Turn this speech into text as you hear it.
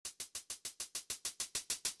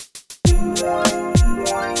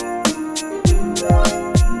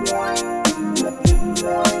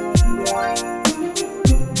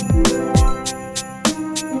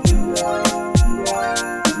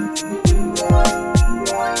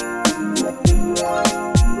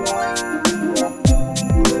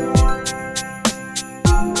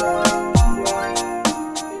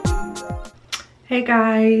Hey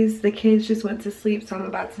guys, the kids just went to sleep, so I'm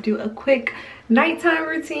about to do a quick nighttime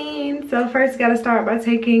routine. So first gotta start by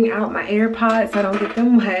taking out my AirPods so I don't get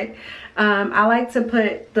them wet. I like to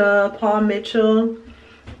put the Paul Mitchell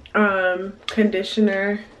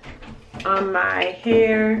conditioner on my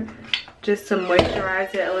hair just to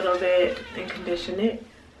moisturize it a little bit and condition it.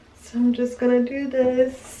 So I'm just gonna do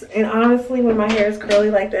this, and honestly when my hair is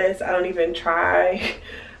curly like this I don't even try.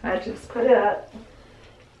 I just put it up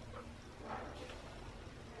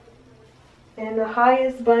in the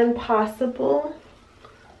highest bun possible,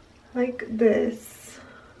 like this.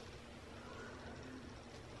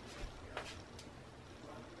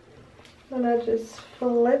 And I just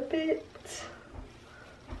flip it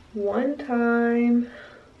one time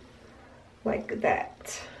like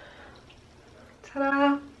that.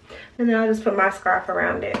 Ta-da! And then I'll just put my scarf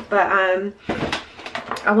around it. But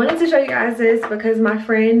I wanted to show you guys this because my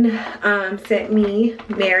friend sent me,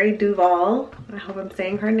 Mary Duval, I hope I'm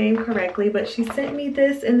saying her name correctly, but she sent me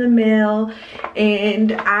this in the mail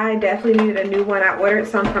and I definitely needed a new one. I ordered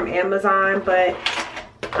some from Amazon, but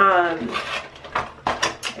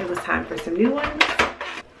it was time for some new ones.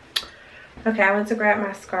 Okay, I went to grab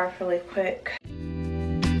my scarf really quick.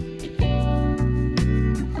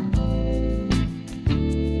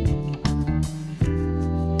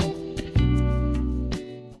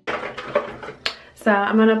 So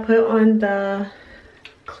I'm gonna put on the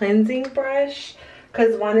cleansing brush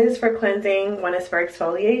because one is for cleansing, one is for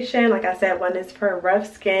exfoliation. Like I said, one is for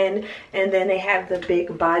rough skin, and then they have the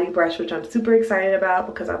big body brush, which I'm super excited about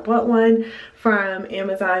because I bought one from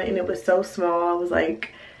Amazon and it was so small. I was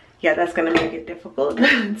like, yeah, that's gonna make it difficult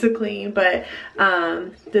to clean. But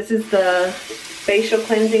this is the facial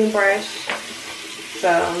cleansing brush, so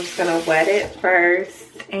I'm just gonna wet it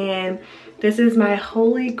first. And this is my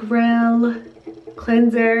Holy Grail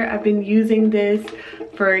cleanser. I've been using this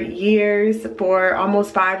for years, for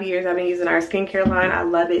almost 5 years. I've been using our skincare line. I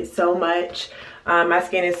love it so much. My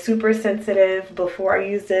skin is super sensitive. Before I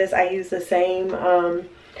use this, I use the same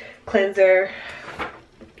cleanser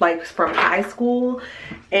like from high school,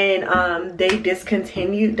 and they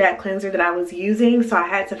discontinued that cleanser that I was using, so I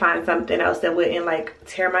had to find something else that wouldn't like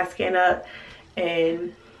tear my skin up,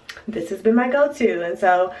 and this has been my go-to. And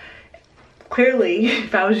so clearly,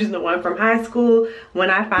 if I was using the one from high school, when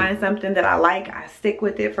I find something that I like, I stick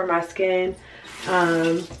with it for my skin.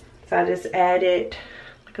 So I just added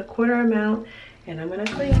like a quarter amount and I'm gonna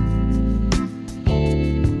clean.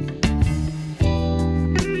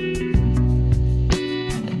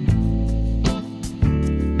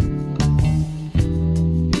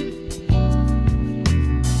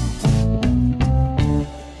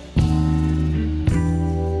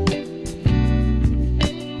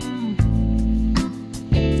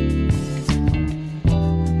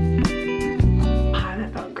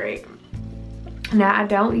 Now I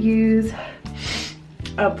don't use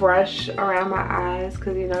a brush around my eyes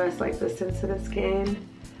because you know it's like the sensitive skin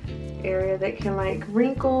area that can like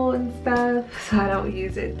wrinkle and stuff, so I don't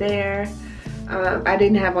use it there. I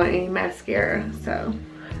didn't have on any mascara, so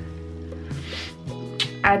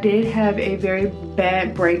I did have a very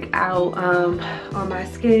bad breakout on my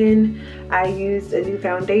skin. I used a new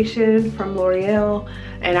foundation from L'Oreal,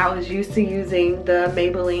 and I was used to using the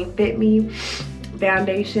Maybelline Fit Me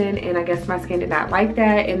foundation, and I guess my skin did not like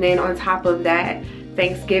that. And then on top of that,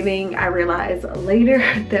 Thanksgiving, I realized later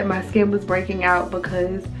that my skin was breaking out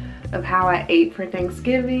because of how I ate for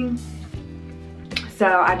Thanksgiving. So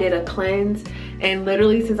I did a cleanse, and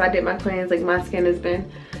literally since I did my cleanse, like my skin has been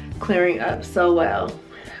clearing up so well.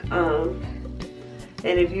 And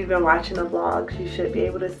if you've been watching the vlogs, you should be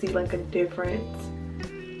able to see like a difference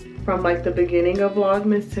from like the beginning of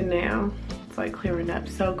Vlogmas to now. It's like clearing up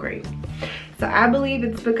so great. So I believe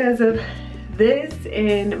it's because of this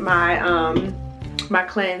and my my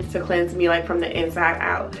cleanse to cleanse me like from the inside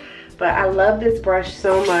out. But I love this brush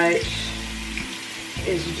so much.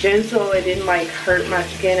 It's gentle. It didn't like hurt my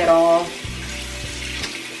skin at all.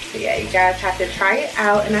 So yeah, you guys have to try it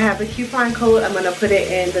out, and I have a coupon code. I'm gonna put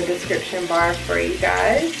it in the description bar for you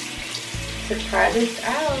guys to try this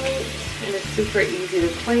out. And it's super easy to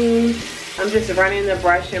clean. I'm just running the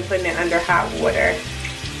brush and putting it under hot water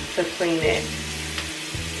to clean it.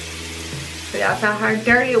 So y'all saw how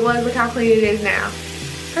dirty it was. Look how clean it is now.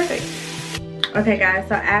 Perfect. Okay guys,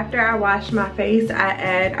 so after I wash my face, I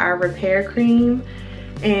add our repair cream,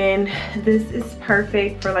 and this is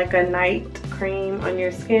perfect for like a night cream on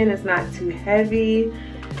your skin. It's not too heavy,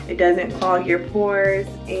 it doesn't clog your pores,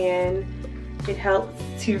 and it helps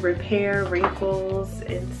to repair wrinkles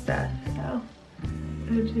and stuff. So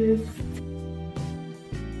I just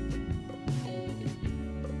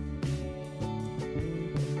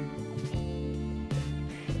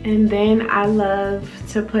And then I love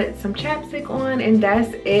to put some chapstick on, and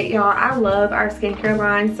that's it, y'all. I love our skincare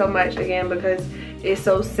line so much, again, because it's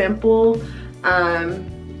so simple.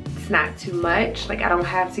 It's not too much. Like, I don't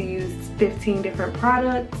have to use 15 different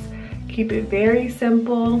products. Keep it very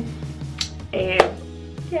simple. And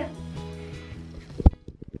yeah.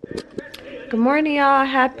 Good morning, y'all.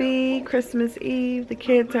 Happy Christmas Eve. The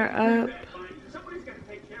kids are up.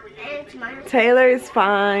 Taylor is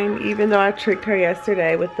fine, even though I tricked her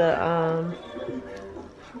yesterday with the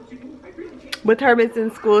with her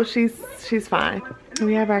missing school. She's fine.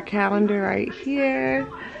 We have our calendar right here.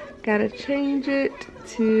 Gotta change it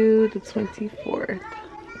to the 24th.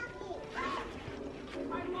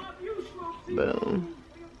 Boom.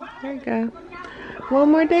 There you go.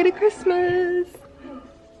 One more day to Christmas.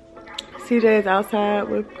 CJ is outside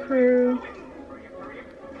with Crew.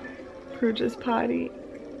 Crew just potty.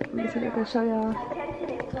 Let me see if I can show y'all.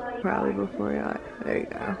 Probably before y'all. There you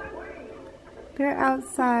go. They're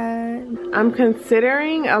outside. I'm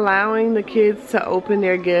considering allowing the kids to open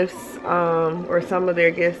their gifts, or some of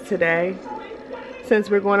their gifts today. Since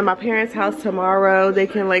we're going to my parents' house tomorrow, they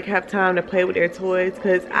can like have time to play with their toys.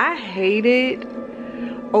 Because I hated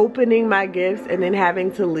opening my gifts and then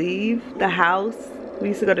having to leave the house. We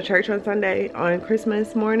used to go to church on Sunday on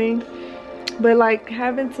Christmas morning. But like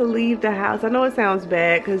having to leave the house, I know it sounds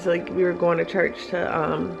bad because like we were going to church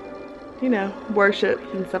to you know, worship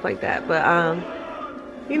and stuff like that, but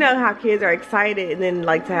you know how kids are excited and then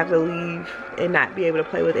like to have to leave and not be able to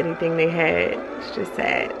play with anything they had. It's just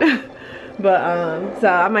sad. But so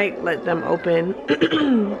I might let them open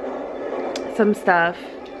some stuff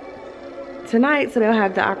tonight so they'll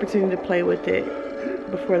have the opportunity to play with it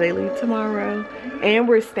before they leave tomorrow. And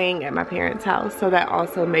we're staying at my parents' house, so that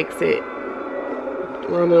also makes it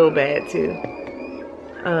a little bad too.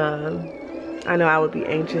 I know I would be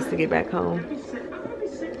anxious to get back home.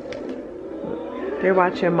 They're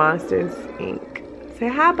watching Monsters Inc. Say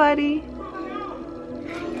hi, buddy.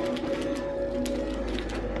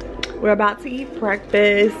 We're about to eat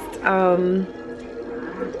breakfast.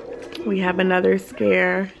 We have another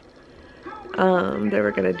scare that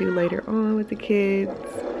we're gonna do later on with the kids.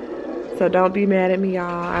 So don't be mad at me,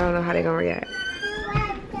 y'all. I don't know how they're gonna react.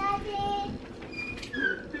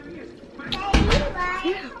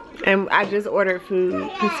 And I just ordered food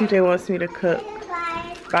because CJ wants me to cook.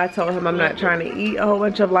 But I told him I'm not trying to eat a whole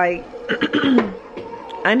bunch of like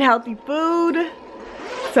unhealthy food.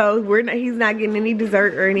 So he's not getting any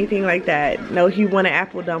dessert or anything like that. No, he wanted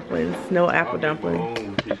apple dumplings. No apple dumplings.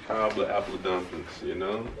 He's probably apple dumplings, you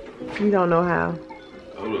know? You don't know how.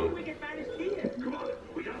 Hold on.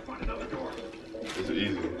 It's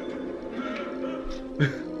easy.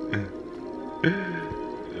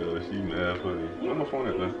 Yo, she mad funny. Where my phone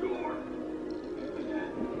at, man?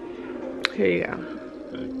 Here you go.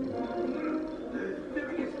 Thank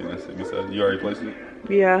you. You already placed it?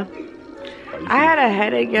 Yeah. I had a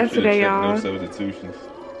headache yesterday, y'all. No substitutions.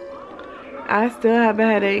 I still have a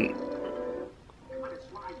headache.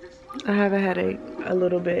 I have a headache a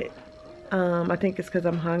little bit. I think it's because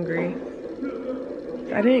I'm hungry.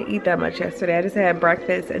 I didn't eat that much yesterday. I just had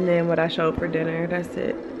breakfast and then what I showed for dinner. That's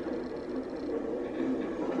it.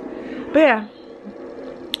 But yeah,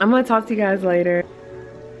 I'm gonna talk to you guys later.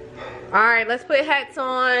 All right, let's put hats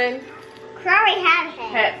on. Chloe had a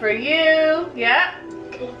hat. Hat for you. Yep.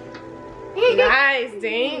 Nice,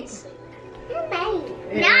 Dinks.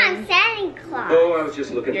 Now I'm Santa Claus. Oh, I was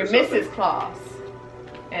just looking You're for something. Mrs. Claus.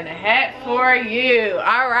 And a hat for you.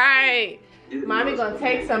 All right. Mommy gonna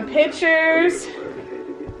take some pictures.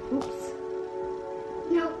 Oops.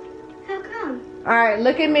 No. How come? All right,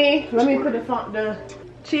 look at me. Let me put the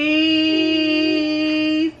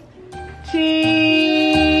cheese.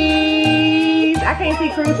 Cheese. I can't see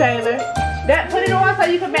Crew, Taylor. Put it on so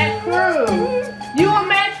you can match Crew. You will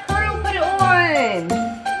match Crew. Put it on.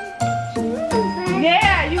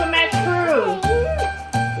 Yeah, you will match Crew.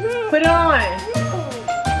 Put it on.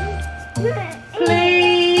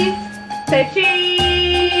 Please. Say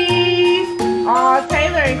cheese. Oh,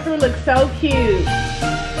 Taylor and Crew look so cute.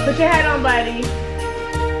 Put your hat on, buddy.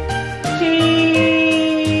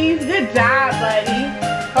 Cheese. Good job, buddy.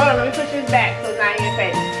 Hold on, let me push this back so it's not in your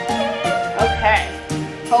face. Okay.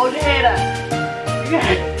 Hold your head up.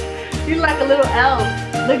 You're like a little elf.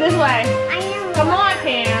 Look this way. Come on,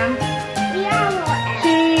 Cam.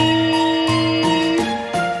 Cheese.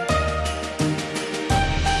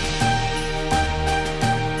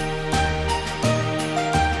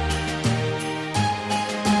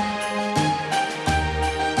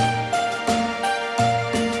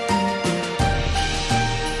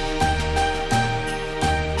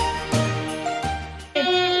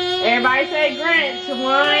 Everybody say Grinch.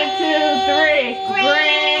 1, 1, 2, 3.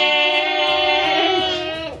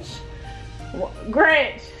 Grinch.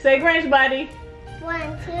 Grinch. Say Grinch, buddy.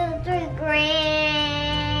 1, 2, 3, Grinch.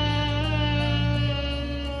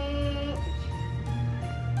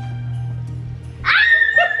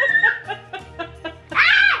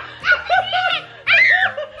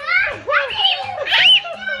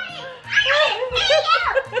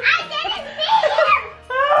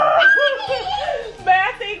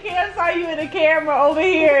 You in the camera over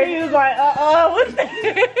here. He was like, what's that?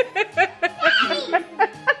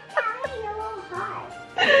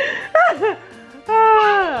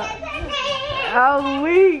 I'm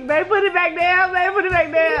weak. Babe, put it back down. Babe, put it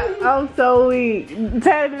back down. I'm so weak.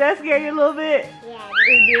 Taylor, did that scare you a little bit? Yeah.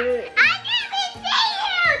 It did. I didn't see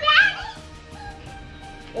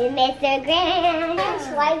you, Daddy. Mr. Grinch.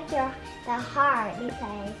 Swipe the heart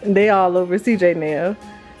because They all over CJ now.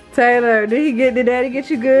 Taylor, did Daddy get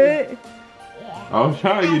you good? I was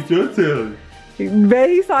trying to get your Tillie. Babe,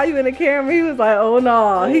 he saw you in the camera. He was like, oh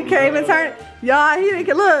no. He came and turned. Y'all, he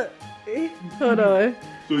didn't look. Hold on.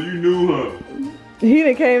 So you knew her. He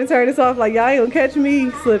done came and turned us off like, y'all ain't gonna catch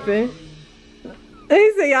me slipping.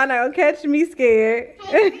 He said, y'all not gonna catch me scared.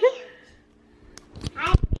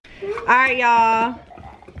 Alright, y'all.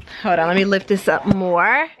 Hold on, let me lift this up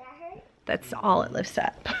more. That's all it lifts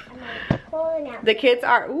up. The kids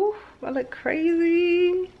are, ooh, I look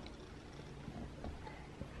crazy.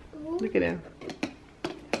 Look at him.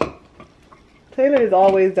 Taylor has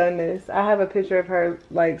always done this. I have a picture of her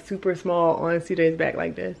like super small on CJ's back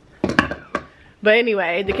like this. But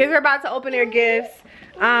anyway, the kids are about to open their gifts.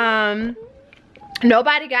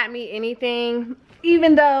 Nobody got me anything,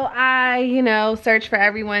 even though I, you know, search for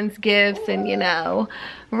everyone's gifts and, you know,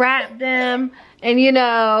 wrap them. And, you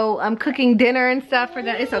know, I'm cooking dinner and stuff for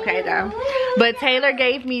them. It's okay, though. But Taylor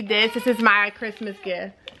gave me this. This is my Christmas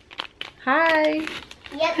gift. Hi.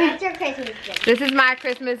 Yep, that's your Christmas gift. This is my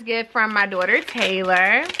Christmas gift from my daughter,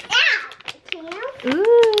 Taylor. Ow.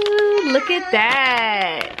 Ooh, look at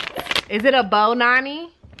that. Is it a bow, Nani?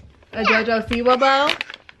 A JoJo Siwa bow?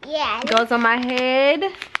 Yeah. Goes on my head.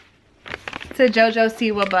 It's a JoJo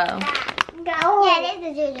Siwa bow. Go. Yeah, it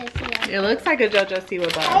is a JoJo Siwa. It looks like a JoJo Siwa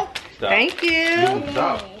bow. Stop. Thank you.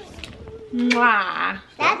 Stop. Mwah.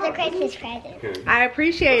 That's a Christmas present. Okay. I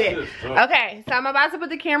appreciate it. Okay, so I'm about to put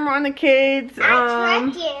the camera on the kids. I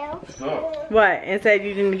tricked you. Stop. What? And said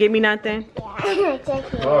you didn't give me nothing? Yeah, I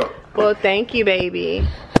tricked you. Stop. Well, thank you, baby.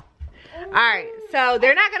 Alright, so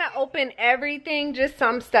they're not going to open everything, just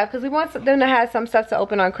some stuff. Because we want them to have some stuff to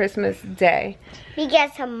open on Christmas Day.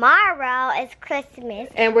 Because tomorrow is Christmas.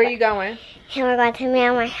 And where are you going? And we're going to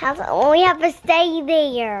my house. And we have to stay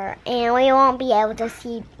there. And we won't be able to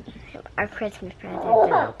see our Christmas presents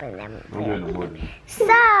and open them. I'm getting the money.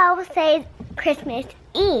 So, say Christmas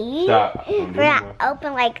Eve. Stop. We're going to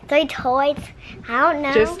open like 3 toys. I don't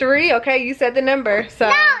know. Just 3? Okay, you said the number. So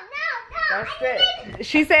No. that's it.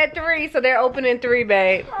 She said 3, so they're opening 3,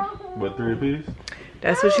 babe. But 3 apiece?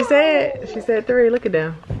 That's what she said. She said 3. Look at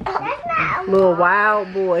them. That's not Little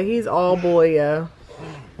wild boy. He's all boy, yo.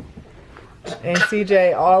 And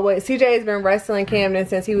CJ always. CJ has been wrestling Camden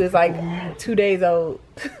since he was like 2 days old.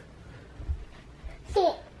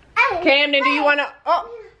 Camden, do you want to? Oh,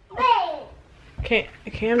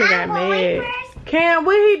 Camden got mad. Cam,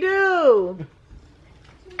 what he do?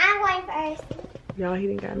 I'm going first. Y'all, he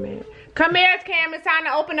didn't got mad. Come here, Cam. It's time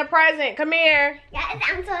to open the present. Come here. Guys,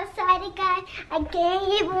 I'm so excited, guys. I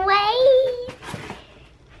can't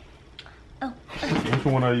wait. Which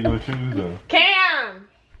one are you going to choose, though? Cam,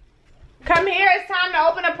 come here. It's time to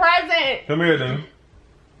open a present. Come here, then.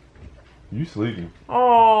 You sleeping.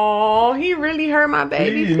 Oh, he really hurt my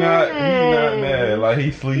baby. He's not mad. Like,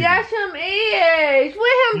 he's sleeping. Yes, him is.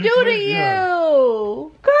 What him You do to sleepy, you? huh?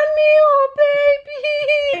 Come here,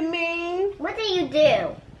 baby. Mean. What do?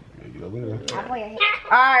 There you go, look at that. I'll put your hand.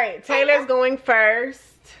 All right, Taylor's going first.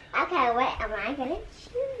 Okay, what am I gonna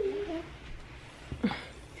choose?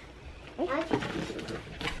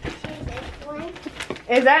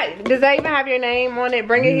 Does that even have your name on it?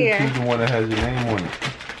 Bring it You here. choose the one that has your name on it.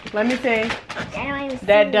 Let me see.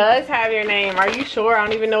 That That does have your name. Are you sure? I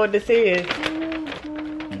don't even know what this is.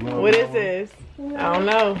 What is this? I don't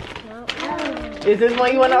know. Is this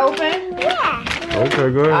one you want to open? Yeah.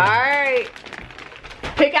 Okay, go All ahead. right.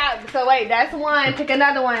 Pick out. So wait, that's one. Pick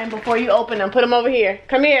another one before you open them. Put them over here.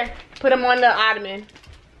 Come here. Put them on the ottoman.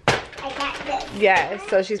 I got this. Yes.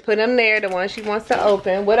 So she's putting them there. The one she wants to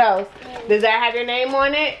open. What else? Does that have your name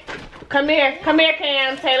on it? Come here. Come here,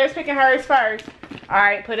 Cam. Taylor's picking hers first. All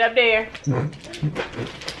right. Put it up there.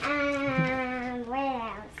 What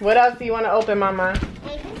else? What else do you want to open, Mama?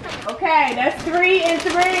 Okay, that's 3 and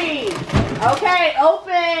 3. Okay,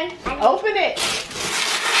 open. Open it.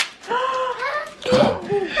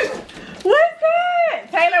 What's that?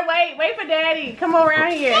 Taylor, wait for Daddy. Come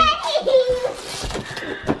around here.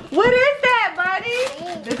 What is that, buddy?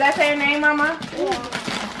 Does that say your name, Mama? Yeah.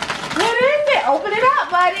 What is it? Open it up,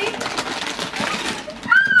 buddy.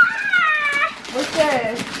 What's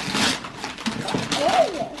this?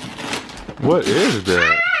 What is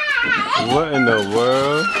that? What in the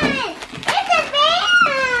world? It's a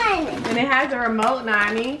fan! And it has a remote,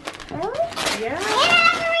 Nani. Yeah. It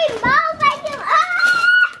has a remote that can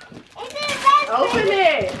it's in the Open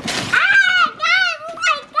it.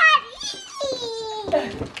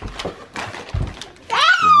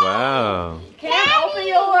 Wow. Can't open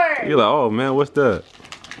yours. You're like, oh man, what's that?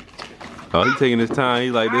 Oh, he's taking his time.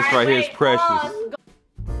 He's like, this right here is precious.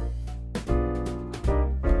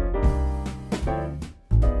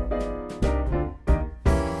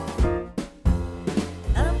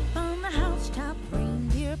 Up on the housetop,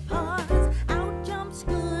 reindeer paws. Out jumps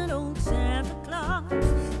good old Santa Claus.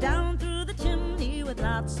 Down through the chimney with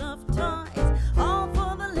lots of toys. All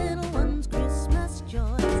for the little ones' Christmas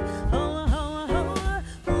joys. Ho, ho, ho,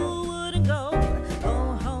 who wouldn't go?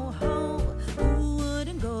 Ho, ho, ho, who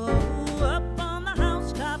wouldn't go? Up on the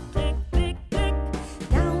housetop, click, click, click.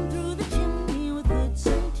 Down through the chimney with good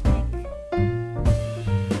Saint Nick.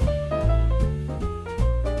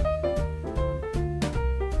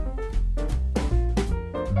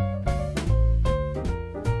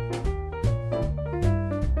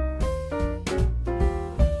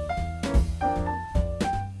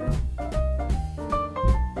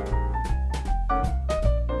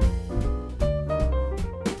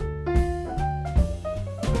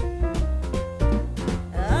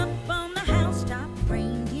 Up on the housetop,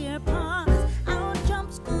 reindeer paws. Out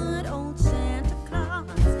jumps good old Santa Claus.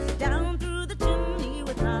 Down through the chimney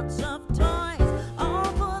with lots of toys. All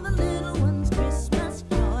for the little ones' Christmas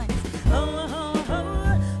joys. Ho, ho, ho,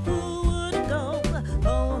 who wouldn't go?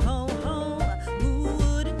 Ho, ho, ho, who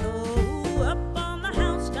wouldn't go? Up on the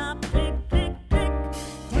housetop, click, click, click.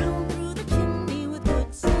 Down through the chimney with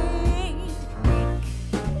good Saint Nick.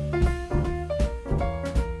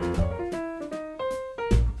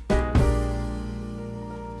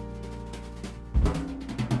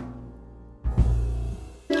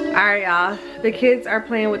 Alright, y'all. The kids are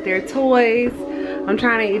playing with their toys. I'm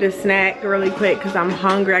trying to eat a snack really quick because I'm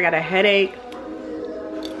hungry. I got a headache.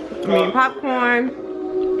 I'm eating popcorn.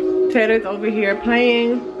 Taylor's over here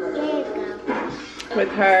playing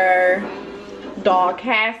with her dog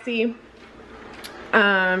Cassie.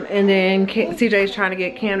 And then CJ's trying to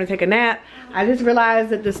get Cam to take a nap. I just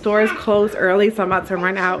realized that the store is closed early, so I'm about to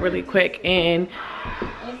run out really quick and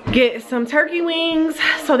get some turkey wings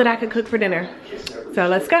so that I can cook for dinner. So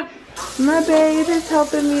let's go. My babe is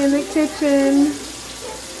helping me in the kitchen.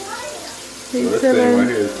 He's This thing chilling. right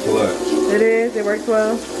here is clutch. It is. It works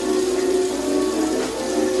well.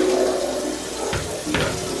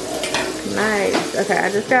 Nice. Okay, I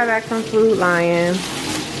just got back from Food Lion.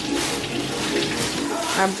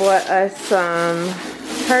 I bought us some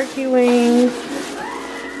turkey wings.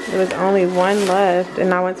 There was only one left,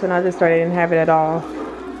 and I went to another store. They didn't have it at all.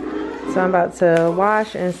 So I'm about to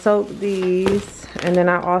wash and soak these. And then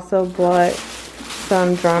I also bought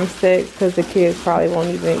some drumsticks because the kids probably won't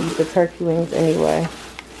even eat the turkey wings anyway.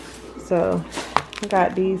 So I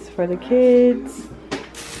got these for the kids.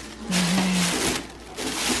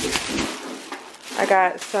 I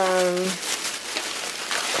got some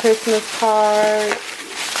Christmas cards.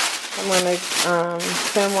 I'm gonna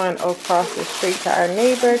send one across the street to our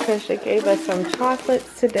neighbor because she gave us some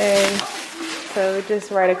chocolates today. So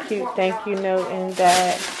just write a cute thank you note in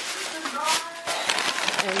that.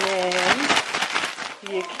 And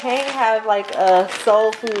then you can't have like a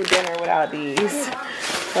soul food dinner without these.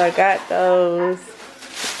 So I got those.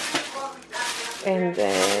 And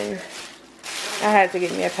then I had to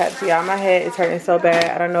get me a Pepsi. Y'all, my head is hurting so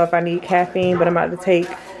bad. I don't know if I need caffeine, but I'm about to take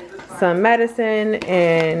some medicine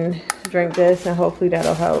and drink this, and hopefully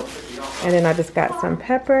that'll help. And then I just got some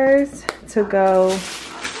peppers to go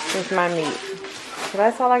with my meat. So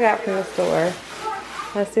that's all I got from the store.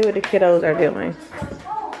 Let's see what the kiddos are doing.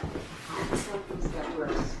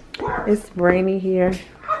 It's rainy here.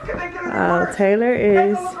 Taylor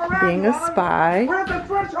is being a spy.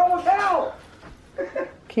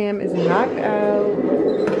 Cam is knocked out.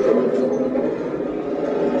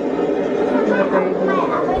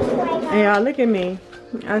 And y'all, look at me.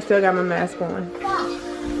 I still got my mask on.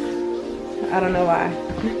 I don't know why.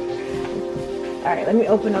 Alright, let me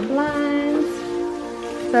open the blinds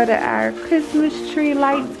so that our Christmas tree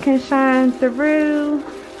lights can shine through.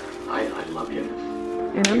 I love you.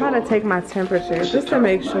 And I'm about to take my temperature just to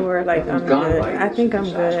make sure like I'm good. I think I'm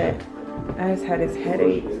good. I just had this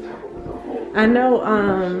headache. I know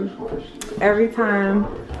every time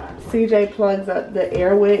CJ plugs up the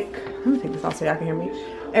air wick, let me take this off so y'all can hear me.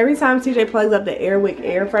 Every time CJ plugs up the air wick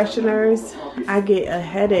air fresheners, I get a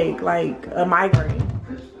headache, like a migraine.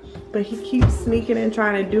 But he keeps sneaking and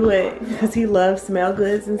trying to do it because he loves smell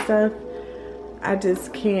goods and stuff. I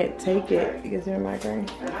just can't take it because they're a migraine.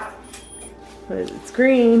 But it's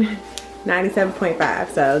green, 97.5.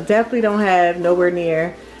 So definitely don't have nowhere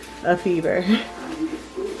near a fever.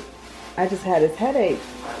 I just had this headache.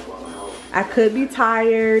 I could be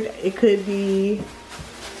tired. It could be,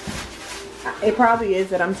 it probably is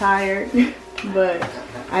that I'm tired, but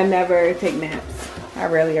I never take naps. I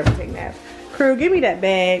rarely ever take naps. Crew, give me that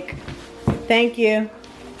bag. Thank you.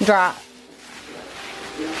 Drop.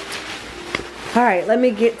 All right, let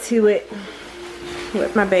me get to it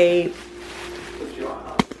with my babe.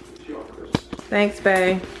 Thanks,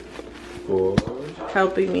 babe.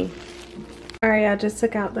 Helping me. All right, I just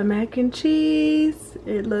took out the mac and cheese.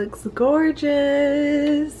 It looks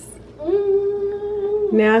gorgeous.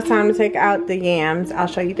 Now it's time to take out the yams. I'll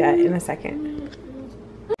show you that in a second.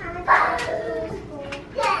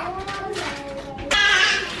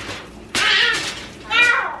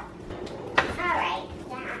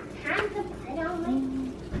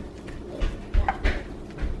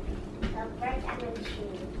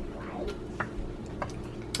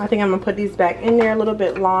 I think I'm gonna put these back in there a little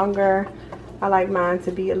bit longer. I like mine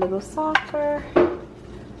to be a little softer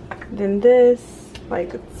than this.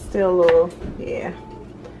 Like it's still a little, yeah.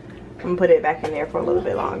 I'm gonna put it back in there for a little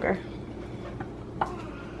bit longer.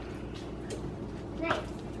 Nice.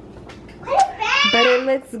 Put it back. But it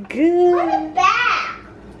looks good. Put it back.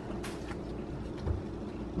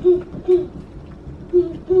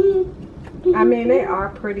 I mean, they are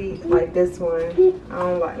pretty, like this one. I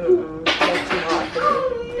don't like, that's too hard for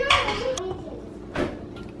me.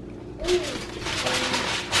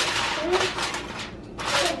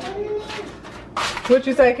 What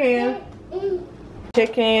you say, Cam?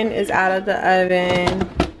 Chicken is out of the oven.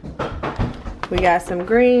 We got some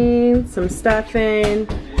greens, some stuffing,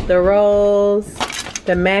 the rolls,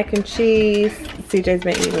 the mac and cheese. CJ's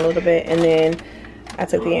been eating a little bit, and then I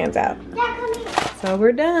took the yams out. So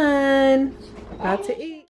we're done. About to eat.